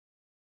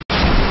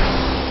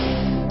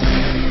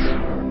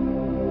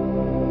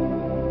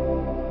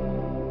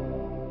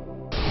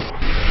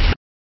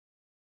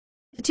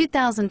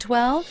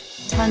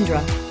2012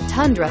 Tundra.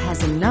 Tundra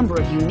has a number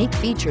of unique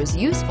features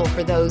useful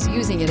for those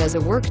using it as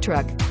a work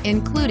truck,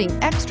 including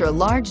extra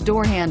large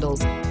door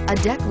handles, a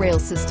deck rail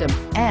system,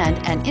 and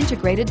an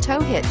integrated tow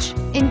hitch.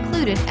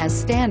 Included as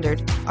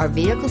standard are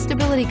vehicle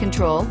stability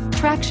control,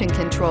 traction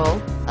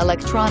control,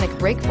 electronic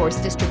brake force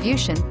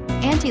distribution,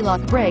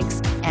 anti-lock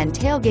brakes, and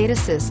tailgate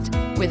assist.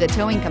 With a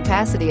towing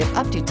capacity of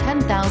up to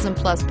 10,000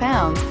 plus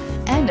pounds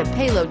and a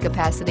payload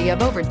capacity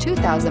of over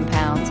 2,000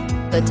 pounds,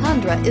 the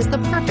Tundra is the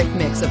perfect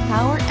mix of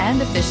power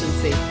and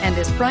efficiency and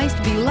is priced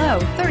below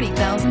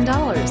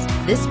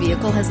 $30,000. This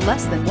vehicle has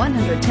less than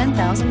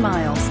 110,000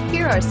 miles.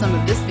 Here are some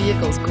of this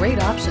vehicle's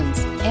great options: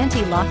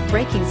 anti-lock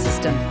braking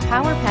system,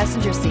 power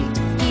passenger seat,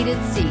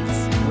 heated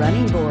seats,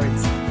 running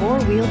boards,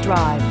 four-wheel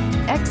drive,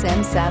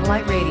 XM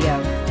satellite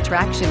radio,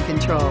 traction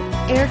control,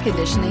 air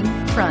conditioning,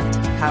 front,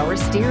 power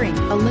steering,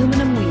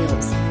 aluminum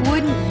wheels.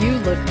 Wouldn't you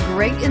look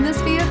great in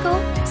this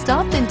vehicle?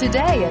 Stop in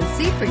today and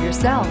see for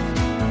yourself.